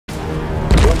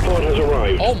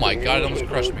Oh my god, it almost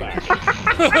crushed me.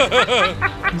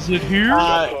 Is it here?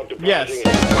 Yes.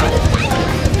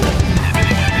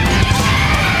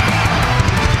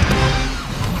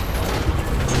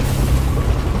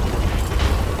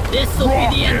 This'll be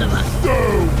the end of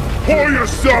us. Pull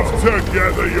yourself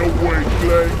together, you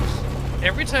weaklings!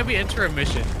 Every time we enter a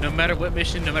mission, no matter what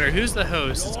mission, no matter who's the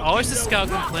host, it's always the scout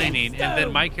complaining, and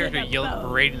then my character yelling,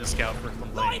 berating the scout for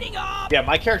complaining. Yeah,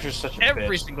 my character's such a Every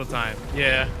bitch. single time.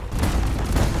 Yeah.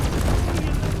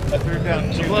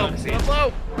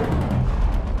 Blow.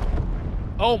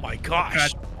 Oh my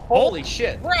gosh. Holy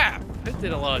shit. Crap! That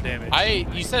did a lot of damage.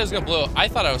 You said it was gonna blow. I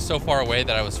thought I was so far away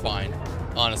that I was fine.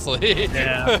 Honestly.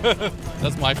 Yeah.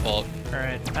 That's my fault.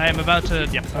 Alright, I am about to.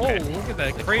 Yeah. Okay. Oh, look at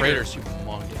that. The crater. crater's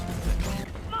humongous.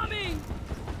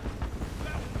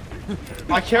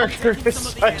 My character is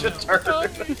such a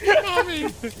turd.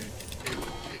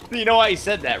 You know why he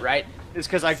said that, right? It's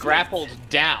because I grappled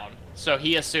down, so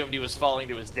he assumed he was falling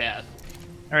to his death.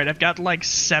 Alright, I've got like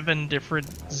 7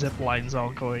 different zip lines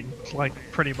all going, like,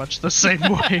 pretty much the same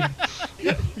way.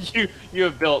 You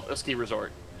have built a ski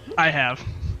resort. I have.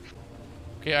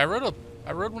 Okay, I wrote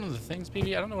one of the things,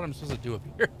 PB. I don't know what I'm supposed to do up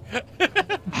here.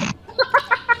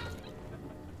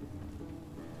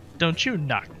 Don't you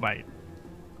knock my...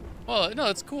 Well, no,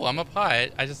 it's cool. I'm up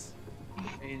high. I just...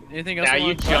 Anything else? Now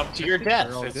you jump to your death.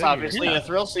 It's good obviously here. a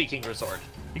thrill-seeking resort.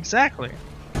 Exactly.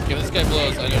 If this guy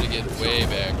blows, I need to get way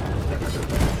back.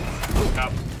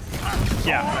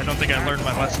 Yeah, I don't think I learned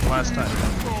my lesson last time.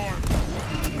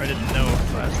 Or I didn't know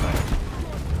last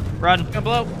time. Run! Come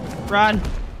blow! Run!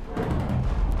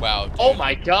 Wow. Dude. Oh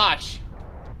my gosh!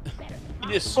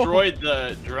 He destroyed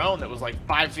the drone that was like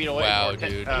 5 feet away. Wow, or 10,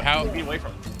 dude. 10 feet away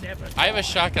from him. I have a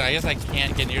shotgun. I guess I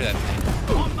can't get near that thing.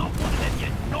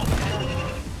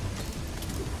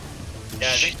 Yeah,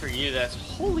 I think for you that's...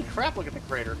 Holy crap, look at the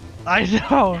crater. I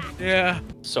know! Yeah.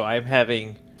 So I'm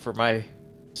having, for my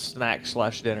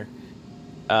snack/dinner,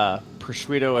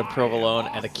 prosciutto and provolone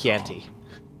and a Chianti.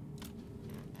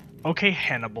 Okay,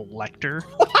 Hannibal Lecter.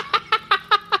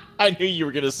 I knew you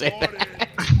were gonna say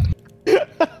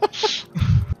that.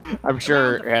 I'm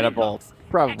sure Hannibal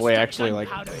probably actually like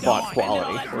bought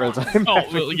quality, whereas I'm Oh,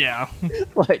 having, well, yeah.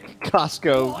 like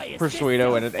Costco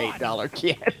prosciutto and an $8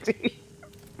 Chianti.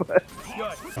 But...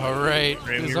 All right.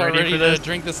 we Who's ready ready for to this?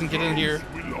 drink this and get in here?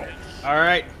 All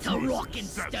right. The rock and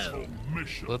stone.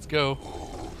 Let's go.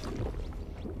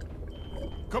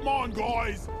 Come on,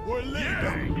 guys! We're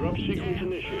leaving!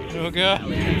 Oh god.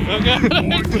 Oh god.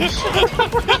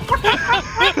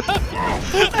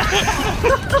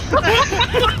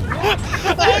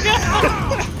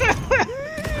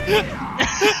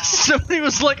 Somebody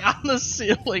was like on the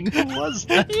ceiling. Who was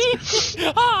that?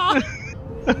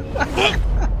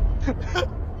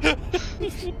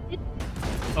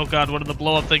 Oh god, what are the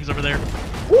blow up things over there?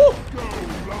 Woo!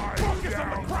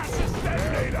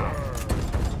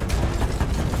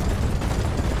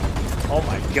 Oh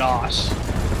my gosh.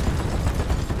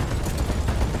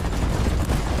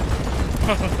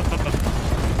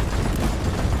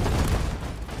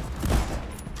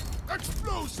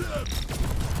 Explosive!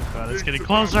 God, it's getting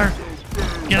closer.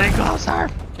 Getting closer.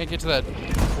 Can't get to that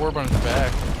orb on his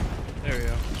back. There we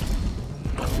go.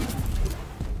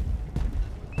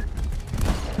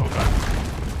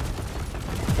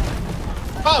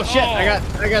 Oh shit! I got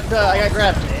grabbed.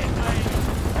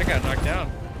 I got knocked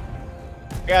down.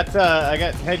 I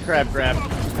got head crab grabbed.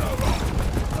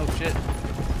 Oh shit.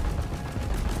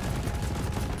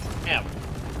 Damn.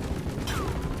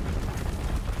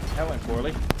 That went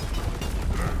poorly.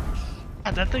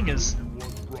 God, that thing is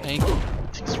Thank you.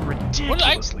 it's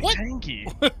ridiculously What?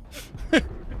 tanky.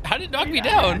 How did it knock me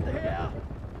down?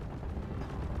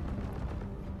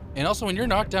 And also, when you're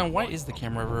knocked down, why is the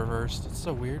camera reversed? It's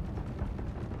so weird.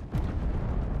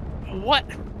 What?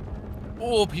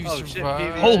 Oh, PV Oh, shit,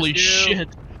 survived. PV. Holy Dude. shit.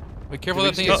 Wait, careful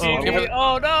that thing is. Uh-oh. Careful,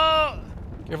 Oh no!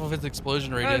 careful of its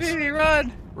explosion Run, radius. baby,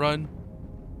 run! Run.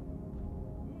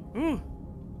 Ooh.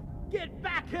 Get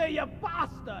back here, you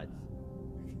bastards!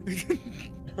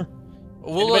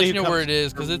 We'll let Anybody you who know where comes- it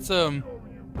is, because it's Oh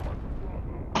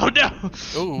no!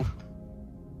 Oh.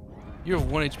 You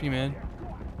have 1 HP, man.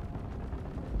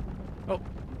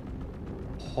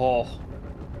 Oh.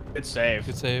 Good save.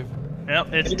 Good save.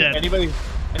 Yep, it's dead. Anybody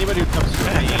who comes to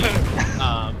me,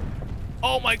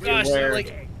 Oh my gosh! Where-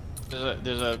 Like,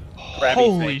 there's a crabby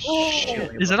Holy thing.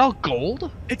 shit. Is it all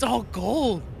gold? it's all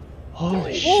gold.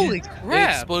 Holy shit. Holy It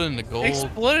crap! exploded into gold.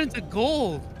 Exploded into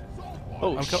gold.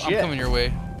 Oh I'm shit! coming your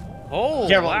way. Oh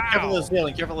Careful! wow! Careful of this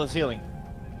healing! Careful of this healing!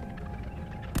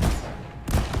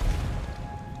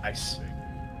 Nice.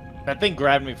 That thing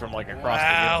grabbed me from like across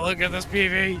Wow! the room. Look at this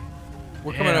PV.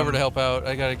 We're coming over to help out.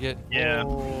 I gotta get. Yeah.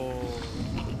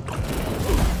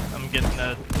 I'm getting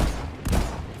that.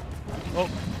 Oh,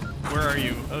 where are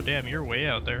you? Oh, damn, you're way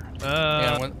out there.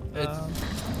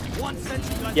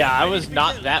 Yeah, I was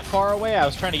not that far away. I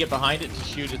was trying to get behind it to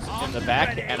shoot it in the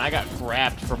back, and I got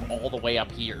grabbed from all the way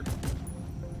up here.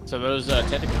 So those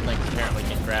tentacle things apparently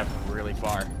can grab from really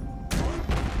far.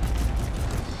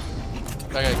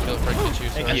 I gotta kill it before I get you.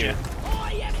 Thank you.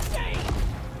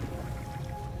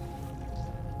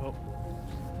 Oh.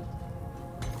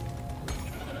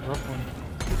 Rough one.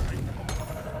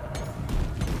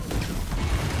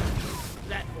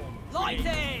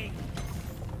 Lighting!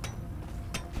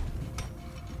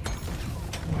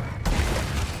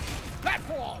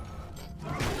 Platform!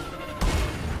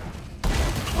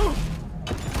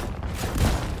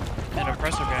 And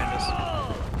oppressor behind us.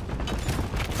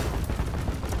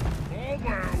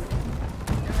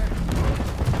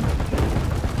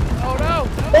 Oh no!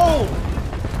 Oh!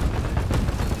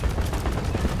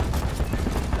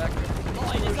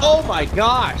 Oh my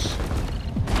gosh!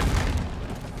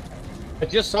 I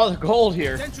just saw the gold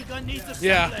here.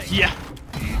 Yeah. Yeah.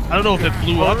 I don't know if it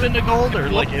blew up into gold or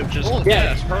like it just.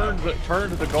 Yeah, it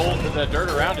turned the gold, the dirt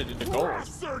around it into gold.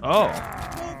 Oh.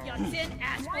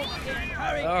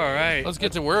 All right. Let's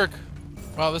get to work.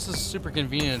 Wow, this is super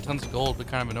convenient and tons of gold, but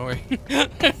kind of annoying.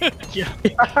 Yeah.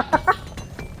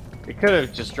 It could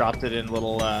have just dropped it in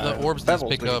little The orbs just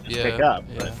pebbles pick we up, could just yeah. pick up,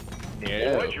 Yeah. but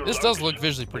yeah. This does look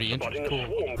visually pretty interesting.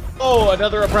 Cool. Oh,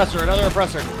 another oppressor, another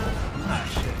oppressor.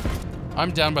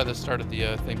 I'm down by the start of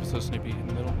the thing, so Snoopy in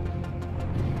the middle.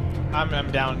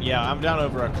 I'm down. Yeah, I'm down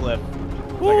over a cliff. I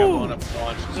got blown up at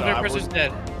launch. So Another oppressor's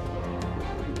dead.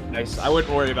 Nice. I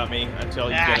wouldn't worry about me until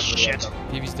you get him. Shit.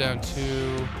 Evie's down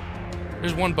 2.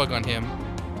 There's 1 bug on him.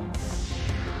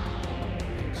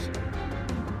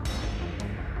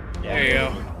 There you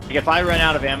go. Like if I run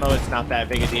out of ammo, it's not that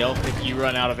big a deal. If you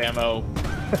run out of ammo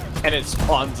and it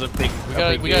spawns a big,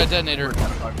 We got a detonator.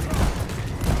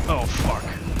 Oh fuck.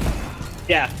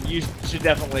 Yeah, you should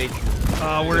definitely.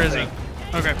 Where is he?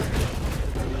 Okay.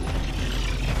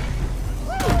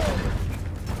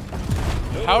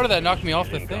 How did that knock me off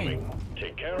the thing?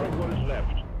 Take care of what is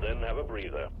left, then have a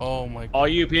breather. Oh my god. All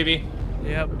you, PB,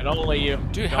 Yep. and only you.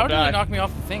 Dude, Don't how did die. you knock me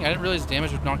off the thing? I didn't realize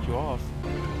damage would knock you off.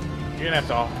 You're gonna have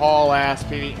to haul ass,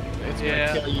 PB. It's Yeah.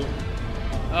 gonna kill you.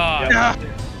 Oh,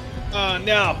 Oh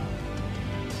no.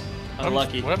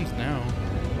 Unlucky. What happens now?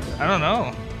 I don't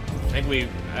know. I think we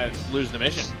lose the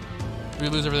mission. Did we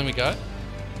lose everything we got?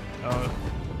 Oh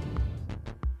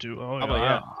How about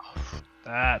yeah.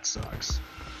 That sucks.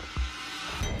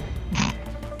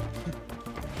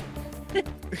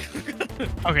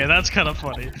 Okay, that's kind of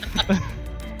funny.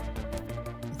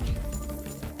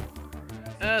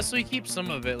 so we keep some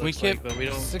of it. We Looks kept like, but we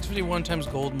don't. 651 times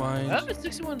gold mine. Oh, it's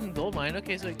 61 gold mine.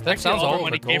 Okay, so That sounds all all our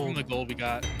money over came gold. from the gold we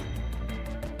got.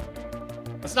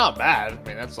 That's not bad. I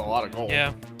mean, that's a lot of gold.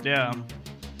 Yeah. Yeah.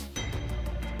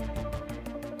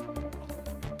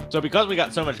 So because we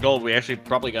got so much gold, we actually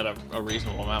probably got a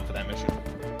reasonable amount for that mission.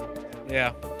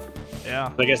 Yeah. Yeah.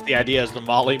 So I guess the idea is the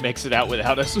Molly makes it out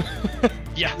without us.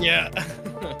 Yeah. Yeah.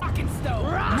 Fucking stone!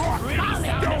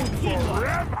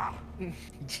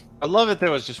 I love it.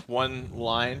 There was just one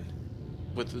line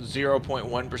with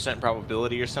 0.1%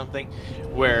 probability or something,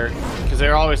 where because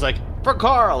they're always like for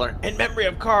Carl or in memory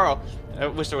of Carl. I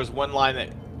wish there was one line that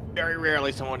very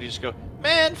rarely someone would just go,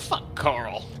 man, fuck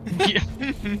Carl. Yeah.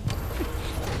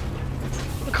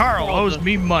 Carl owes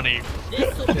me money.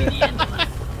 This'll be the end of us.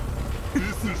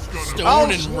 This is gonna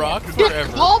Stone and rock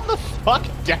forever. Calm the fuck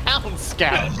down,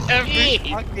 Scout. Every Jeez,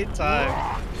 fucking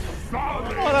time.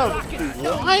 what a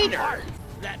whiner.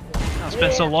 It's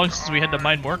been so long since we had to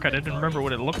mine work, I didn't remember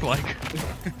what it looked like.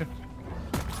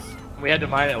 We had to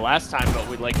mine it last time, but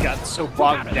we like got so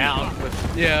bogged down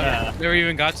with. Yeah. Never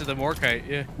even got to the Morkite.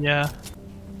 Yeah. Yeah.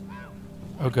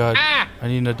 Oh god. Ah! I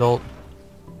need an adult.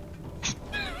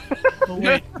 Oh,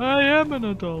 wait, I am an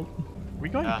adult. Are we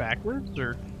going Yeah. backwards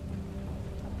or?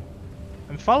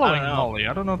 I'm following I don't know. Molly.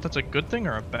 I don't know if that's a good thing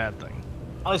or a bad thing.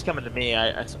 Molly's coming to me.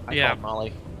 I Yeah. called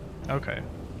Molly. Okay,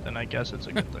 then I guess it's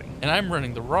a good thing. And I'm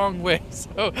running the wrong way,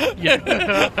 so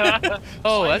Yeah.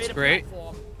 Oh, that's great.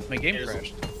 My game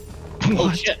crashed.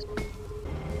 Oh shit.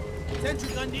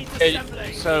 Sentry gun needs Okay,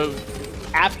 assembly. so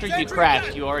after you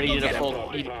crashed, you already did a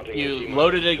full. You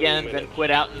loaded it again, then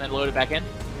quit out, and then loaded back in.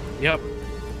 Yep.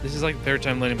 This is like the 3rd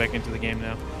time loading back into the game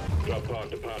now.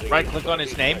 Right click on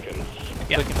his name.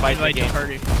 Yeah. Click invite to Invite to game.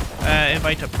 party.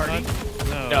 Invite to party.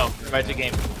 No. No, invite to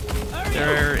game.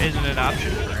 There isn't an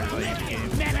option for invite to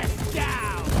game. Menace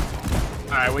down.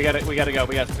 All right, we gotta go.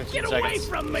 We got 15 Get seconds. away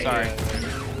from me. Sorry.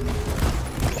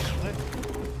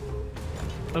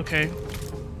 Okay.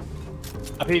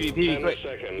 PV, 10 quick.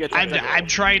 seconds. Get I'm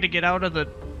trying to get out of the.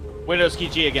 Windows key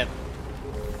G again.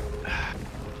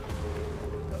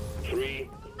 3,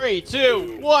 3,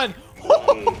 2, 1.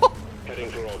 1. Heading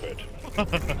for orbit.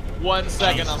 1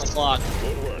 second on the clock.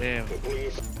 Good work. Damn. We're pulling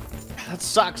you That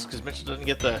sucks because Mitchell doesn't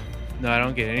get the No, I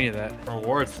don't get any of that.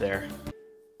 rewards there.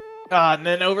 And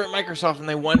then over at Microsoft, and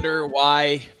they wonder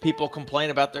why people complain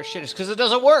about their shit. It's because it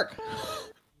doesn't work.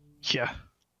 Yeah.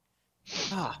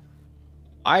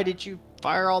 Why did you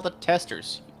fire all the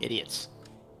testers, you idiots?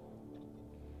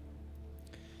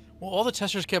 Well, all the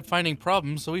testers kept finding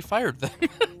problems, so we fired them.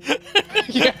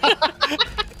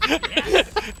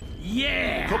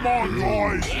 Yeah! Come on,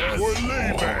 guys. We're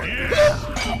leaving.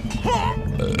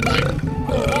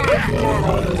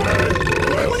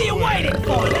 What are you waiting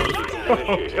for?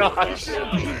 Oh, gosh. We're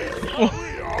leaving.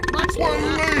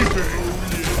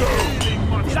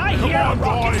 Did I Come hear a on,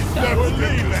 rocket guys. stone? Let's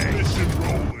get this mission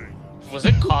rolling. Was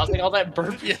it causing all that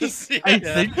burp? Yes, I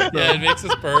think so. Yeah, it makes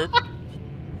us burp.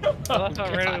 I love how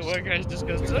randomly one guy just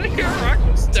goes, "Do I hear a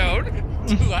rocket stone?"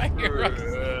 Do I hear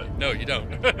rocket? No, you don't.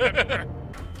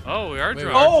 Oh, we are Wait,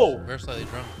 drunk. Oh! We're slightly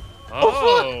drunk.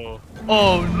 Oh.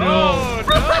 Oh no.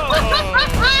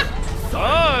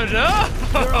 Oh no!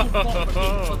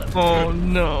 Oh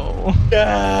no.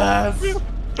 Yes!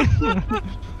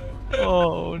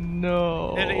 Oh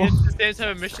no. And it's the same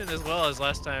type of mission as well as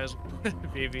last time as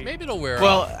BB. Maybe it'll wear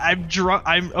Well, off. I'm drunk.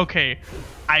 I'm okay.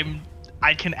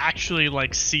 I can actually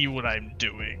like see what I'm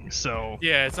doing. So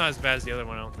Yeah, it's not as bad as the other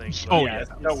one, I don't think. Oh, yeah, yeah.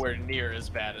 it's nowhere near as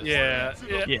bad as Yeah,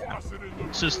 yeah. yeah,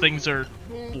 it's just things are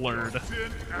blurred.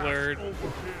 Blurred.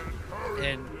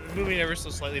 And moving ever so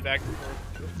slightly back and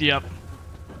forth. Yep.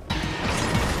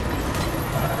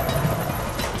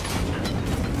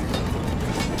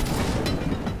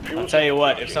 I'll tell you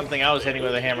what, if something I was hitting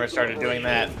with a hammer started doing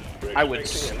that, I would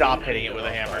stop hitting it with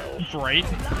a hammer. Right.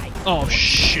 Oh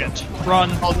shit.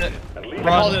 Run. Called it, Run.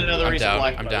 called it another I'm reason down.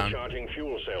 why. I'm down. Charging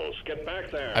fuel cells. Get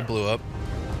back there. I blew up.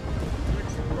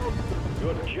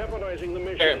 You're jeopardizing the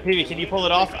mission. Here, PV, can you pull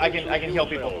it off? I can heal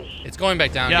people. It's going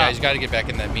back down, Yeah. guys. You got to get back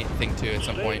in that meat thing too at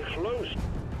some Stay point. close.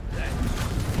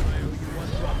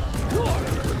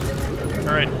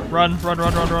 All right. Run.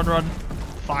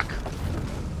 Fuck.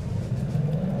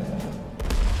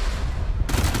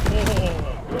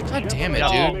 God damn it,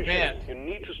 Oh, dude. man. You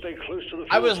need to stay close to the fuel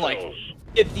I was like cells.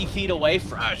 50 feet away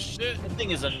from it. That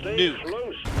thing is a Stay nuke.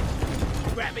 close.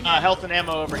 Health and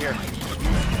ammo over here.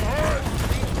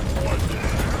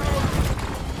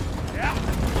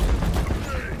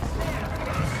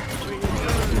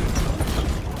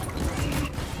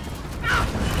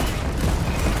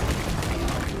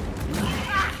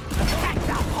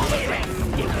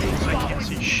 I can't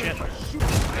see shit.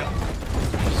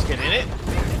 Just get in it.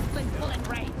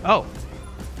 Oh.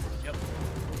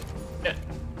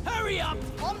 Hurry up!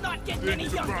 I'm not getting any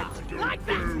younger! Like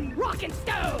that! Rock and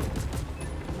stone!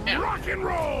 Rock and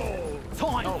roll.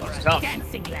 Time for a tough.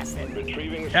 dancing lesson!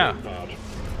 Retrieving Yeah. safe pod.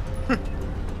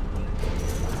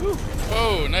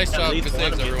 Whoa, nice job. leads Good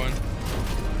one saves, of you. everyone.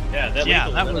 Yeah, that, Yeah,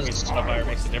 lethal that enemy was- modifier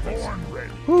makes a difference.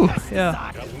 Whew,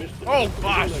 yeah. Got missed the Oh,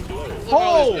 gosh. Oh! Look at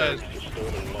all these guys.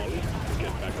 Stone and Molly.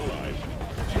 Get back alive.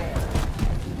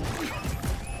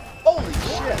 Holy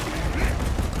shit!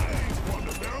 One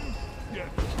of them.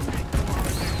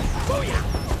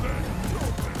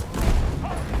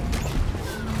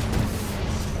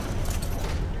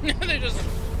 They just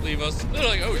leave us. They're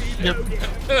like, oh shit.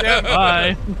 Yep.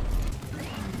 Bye.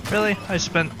 Really? I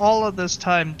spent all of this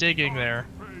time digging there,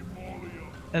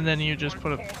 and then you just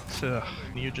put a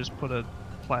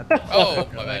plant. Oh,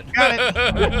 my bad.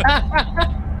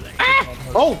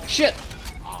 Oh shit!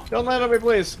 Don't land on me,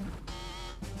 please.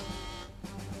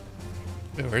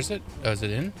 Wait, where is it? Oh, is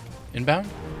it in? Inbound?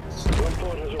 Your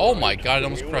pod has Oh arrived. my god, it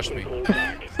almost You crushed have me. been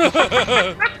called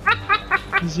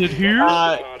back. Is it here?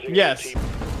 Yes.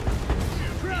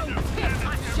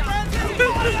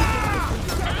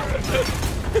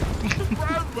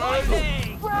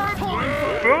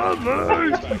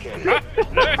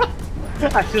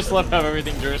 I just love how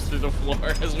everything drifts through the floor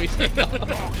as we take off.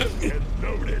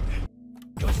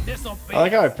 I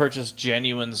like how I purchased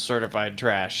genuine certified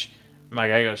trash. My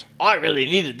guy goes, I really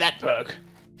needed that perk.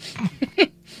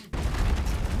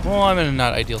 Well, I'm in a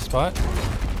not ideal spot.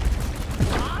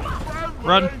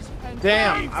 Run.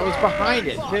 Damn, I was behind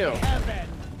it too.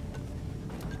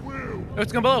 Oh,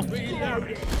 it's going below.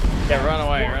 Yeah, run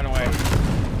away, run away.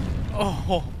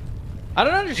 Oh. I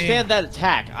don't understand that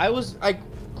attack. I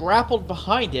grappled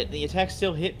behind it and the attack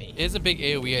still hit me. It is a big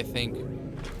AoE, I think.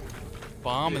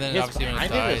 Bomb, and then It's obviously when it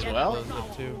behind it dies, as well? blows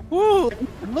up too. Woo!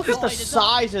 Look at the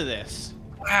size of this.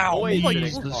 Wow. Boy,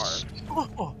 Jesus. it's hard.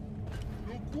 Look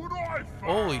what I found.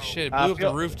 Holy shit, it blew up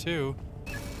the roof too.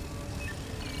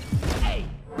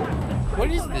 What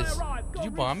is this? Did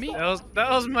you bomb me? That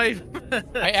was my.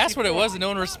 I asked what it was and no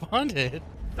one responded.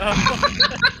 Why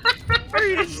are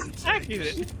you just attacking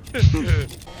it?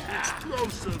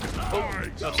 Explosive.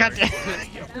 Nice. God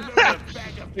damn.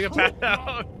 You can pass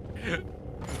out.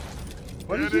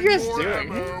 What are you guys More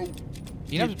doing? ammo.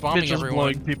 He knows bombing Mitchell's everyone.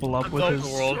 blowing people up with Above his, the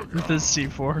world. with his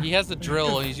C4. He has the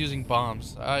drill and he's using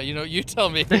bombs. You know, you tell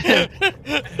me. Drop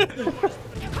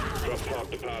pod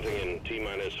departing in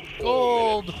T-minus 4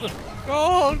 Gold! minutes.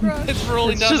 Gold! It's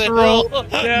rolling It's down just the roll. hill.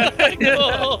 Yeah.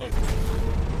 Gold!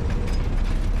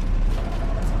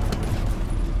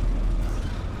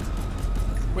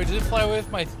 Wait, did it fly away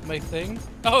with my thing?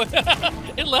 Oh,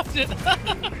 it left it.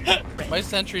 My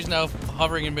sentry's now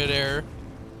hovering in midair.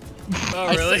 Oh,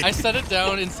 really? I set it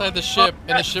down inside the ship,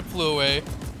 and the ship flew away.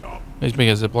 He's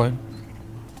making a zipline.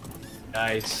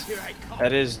 Nice.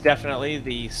 That is definitely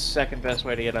the second best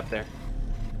way to get up there.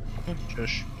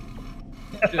 Shush.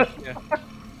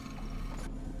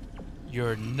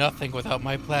 You're nothing without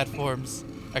my platforms.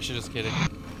 Actually, just kidding.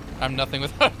 I'm nothing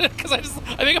without it, because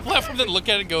I make a platform, then look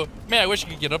at it and go, man, I wish I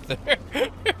could get up there.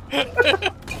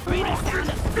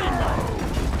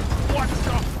 Watch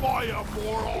the fire,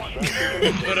 moron.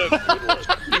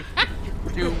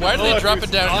 Dude, why did they drop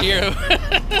it down here?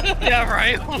 Yeah,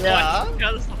 right? Yeah.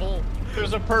 God, this hole.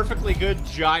 There's a perfectly good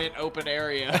giant open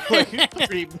area, like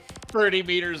 30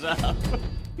 meters up.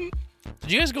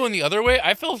 Did you guys go in the other way?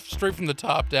 I fell straight from the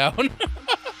top down.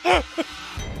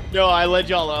 No, I led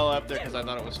y'all all up there because I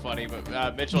thought it was funny,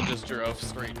 but Mitchell just drove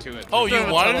straight to it. Oh, you Throw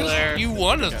the wanted tunnel us? there. You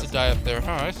wanted us to die up there,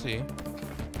 huh? I see.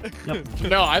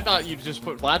 No, I thought you just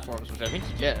put platforms, which I think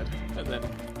you did. And then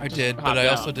I just did, hop but I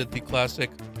down. also did the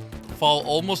classic fall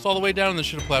almost all the way down and then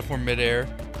shoot a platform midair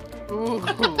Ooh,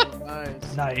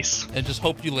 nice. Nice. and just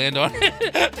hope you land on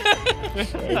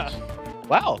it.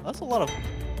 Wow, that's a lot of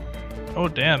Oh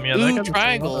damn, yeah. blue That got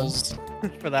triangles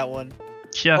for that one.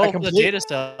 Yeah. Oh, the data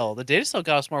cell. The data cell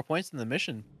got us more points than the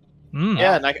mission. Mm.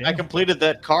 Yeah, and I completed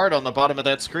that card on the bottom of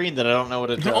that screen that I don't know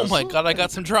what it does. Oh my god, I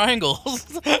got some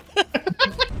triangles.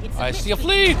 I see a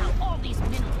flea. All these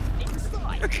minerals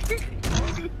inside.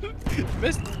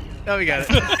 Missed. Oh, we got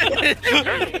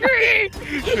it.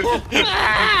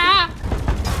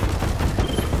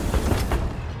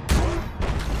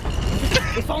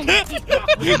 If only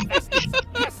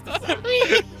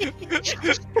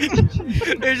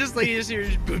There's just like you just hear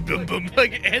boom, boom, boom,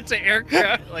 like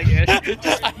anti-aircraft, like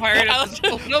just firing I at like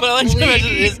the to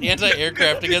imagine it is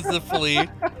anti-aircraft against the flea.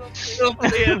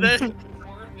 and then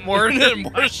more And then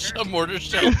a mortar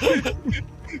shell.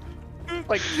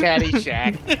 Like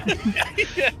Caddyshack.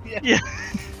 Yeah.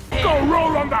 Go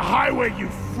roll on the highway, you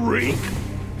freak.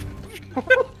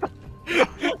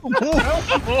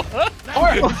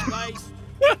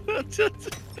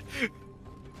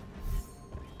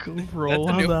 Go roll That's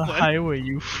a on new the one. highway,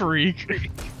 you freak.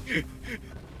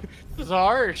 It's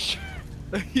harsh.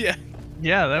 yeah,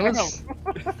 Yeah, that was.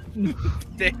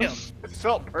 damn, It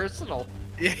felt personal.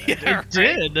 yeah, It right.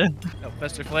 did. No,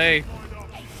 Fester Flay.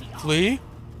 Flea?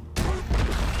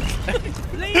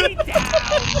 lead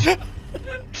down.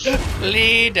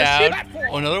 Lead out.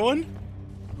 Oh, another one?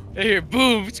 I hear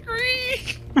boom,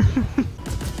 screek.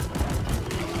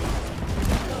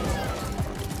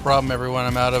 Problem, everyone.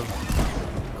 I'm out of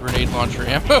grenade launcher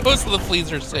ammo, so the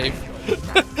fleas are safe. It's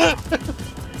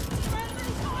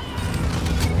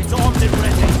armed and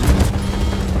ready.